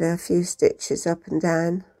just did a few stitches up and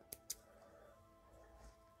down.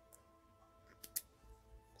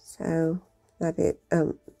 So that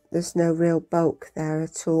there's no real bulk there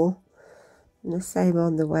at all. And the same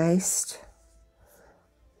on the waist.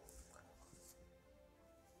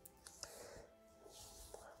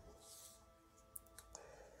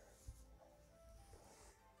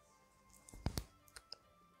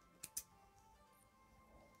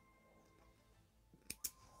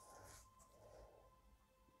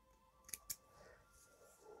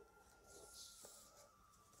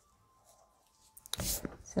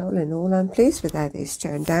 So all in all, I'm pleased with how these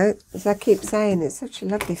turned out. As I keep saying, it's such a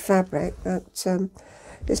lovely fabric that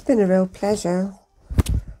it's been a real pleasure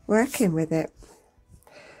working with it.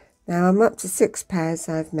 Now I'm up to 6 pairs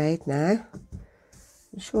I've made now.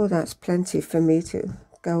 I'm sure that's plenty for me to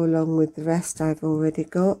go along with the rest I've already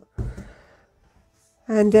got.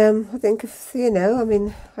 And I think if, you know, I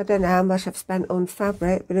mean, I don't know how much I've spent on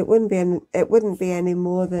fabric, but it wouldn't be any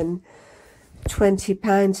more than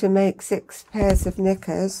 £20 to make 6 pairs of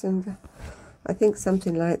knickers, and I think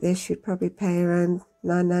something like this you'd probably pay around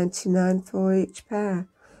 £9.99 for each pair.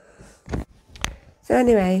 So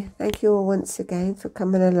anyway, thank you all once again for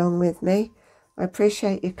coming along with me. I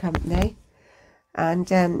appreciate your company, and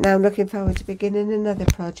now I'm looking forward to beginning another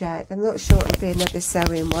project. I'm not sure it'll be another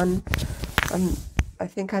sewing one. I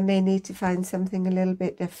think I may need to find something a little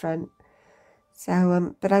bit different.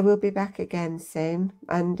 So, but I will be back again soon,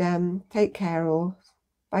 and take care all.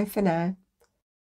 Bye for now.